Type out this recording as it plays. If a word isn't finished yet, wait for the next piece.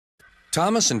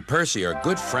Thomas and Percy are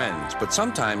good friends, but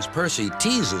sometimes Percy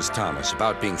teases Thomas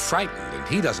about being frightened, and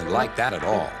he doesn't like that at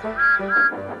all.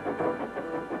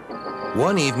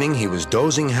 One evening, he was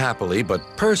dozing happily,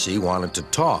 but Percy wanted to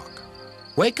talk.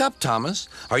 "Wake up, Thomas.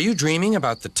 Are you dreaming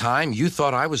about the time you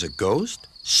thought I was a ghost?"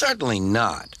 "Certainly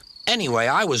not. Anyway,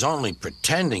 I was only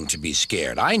pretending to be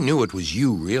scared. I knew it was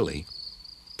you, really."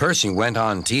 Percy went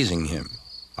on teasing him.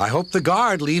 "I hope the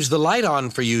guard leaves the light on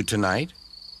for you tonight."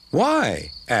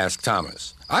 "Why?" asked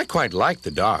Thomas. "I quite like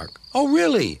the dark." "Oh,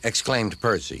 really?" exclaimed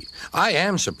Percy. "I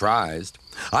am surprised.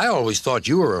 I always thought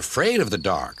you were afraid of the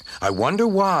dark. I wonder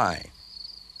why."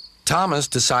 Thomas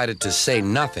decided to say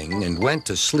nothing and went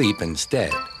to sleep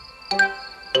instead.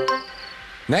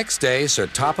 Next day, Sir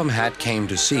Topham Hatt came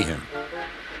to see him.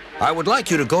 "I would like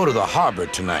you to go to the harbor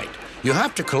tonight. You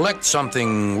have to collect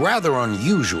something rather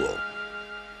unusual."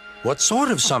 "What sort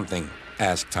of something?"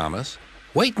 asked Thomas.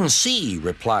 "Wait and see,"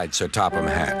 replied Sir Topham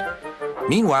Hatt.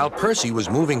 Meanwhile, Percy was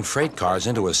moving freight cars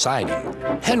into a siding.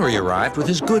 Henry arrived with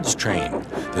his goods train.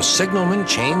 The signalman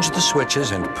changed the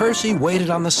switches, and Percy waited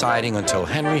on the siding until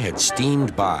Henry had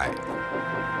steamed by.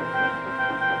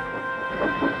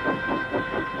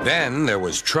 Then there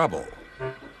was trouble.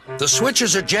 "The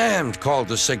switches are jammed," called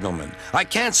the signalman. "I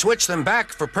can't switch them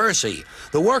back for Percy.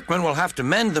 The workmen will have to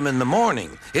mend them in the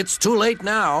morning. It's too late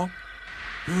now."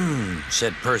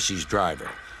 Said Percy's driver.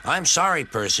 "I'm sorry,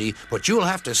 Percy, but you'll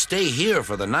have to stay here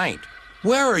for the night."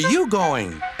 "Where are you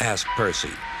going?" asked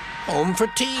Percy. "Home for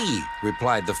tea,"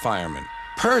 replied the fireman.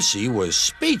 Percy was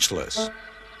speechless.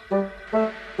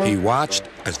 He watched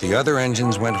as the other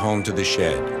engines went home to the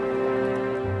shed.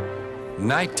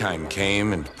 Nighttime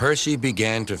came, and Percy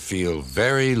began to feel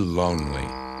very lonely.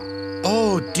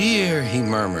 "Oh, dear," he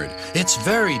murmured. "It's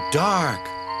very dark."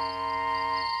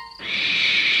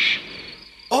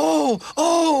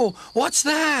 Oh, what's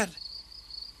that?"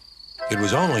 It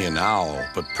was only an owl,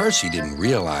 but Percy didn't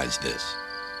realize this.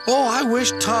 "Oh, I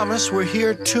wish Thomas were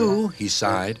here too," he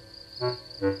sighed.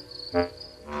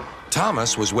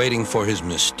 Thomas was waiting for his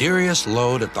mysterious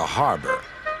load at the harbor.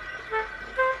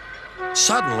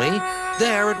 Suddenly,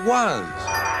 there it was.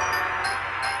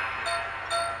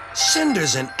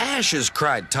 "Cinders and ashes,"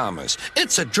 cried Thomas.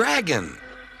 "It's a dragon."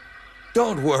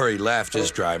 "Don't worry," laughed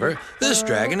his driver. "This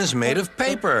dragon is made of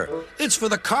paper. It's for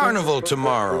the carnival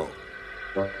tomorrow."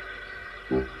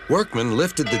 Workmen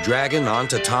lifted the dragon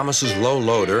onto Thomas's low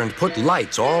loader and put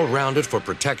lights all round it for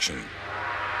protection.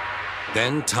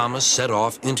 Then Thomas set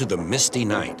off into the misty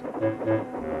night.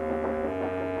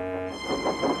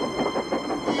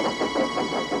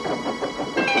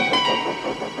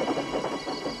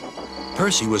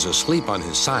 Percy was asleep on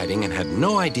his siding and had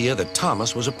no idea that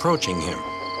Thomas was approaching him.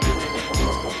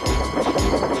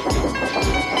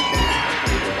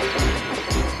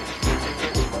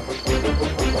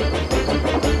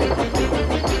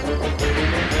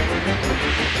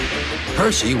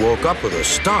 Percy woke up with a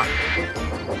start.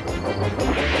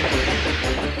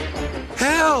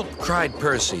 "Help!" cried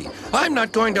Percy. "I'm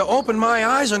not going to open my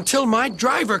eyes until my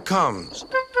driver comes."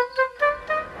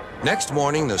 Next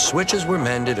morning, the switches were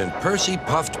mended and Percy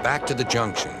puffed back to the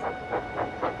junction.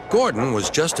 Gordon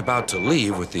was just about to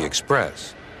leave with the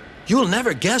express. "You'll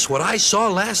never guess what I saw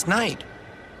last night."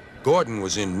 Gordon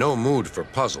was in no mood for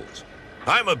puzzles.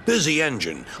 "I'm a busy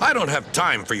engine. I don't have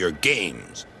time for your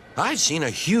games." "I've seen a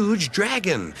huge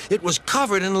dragon. It was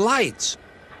covered in lights."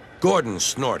 Gordon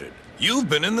snorted. "You've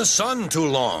been in the sun too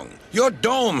long. Your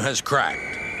dome has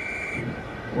cracked."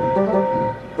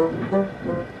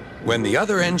 When the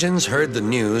other engines heard the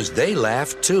news, they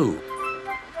laughed too.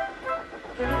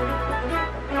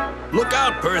 "Look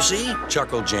out, Percy,"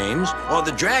 chuckled James, "or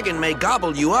the dragon may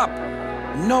gobble you up."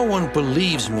 "No one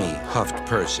believes me," huffed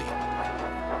Percy.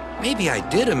 Maybe I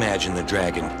did imagine the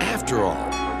dragon after all.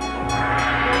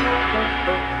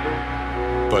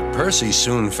 But Percy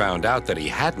soon found out that he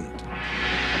hadn't.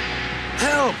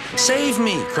 "Help! Save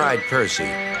me!" cried Percy.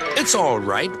 "It's all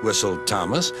right," whistled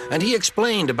Thomas, and he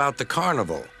explained about the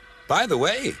carnival. "By the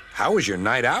way, how was your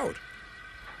night out?"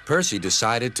 Percy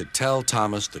decided to tell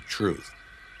Thomas the truth.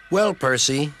 "Well,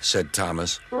 Percy," said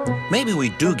Thomas, "maybe we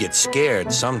do get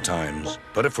scared sometimes,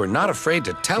 but if we're not afraid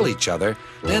to tell each other,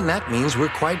 then that means we're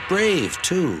quite brave,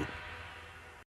 too."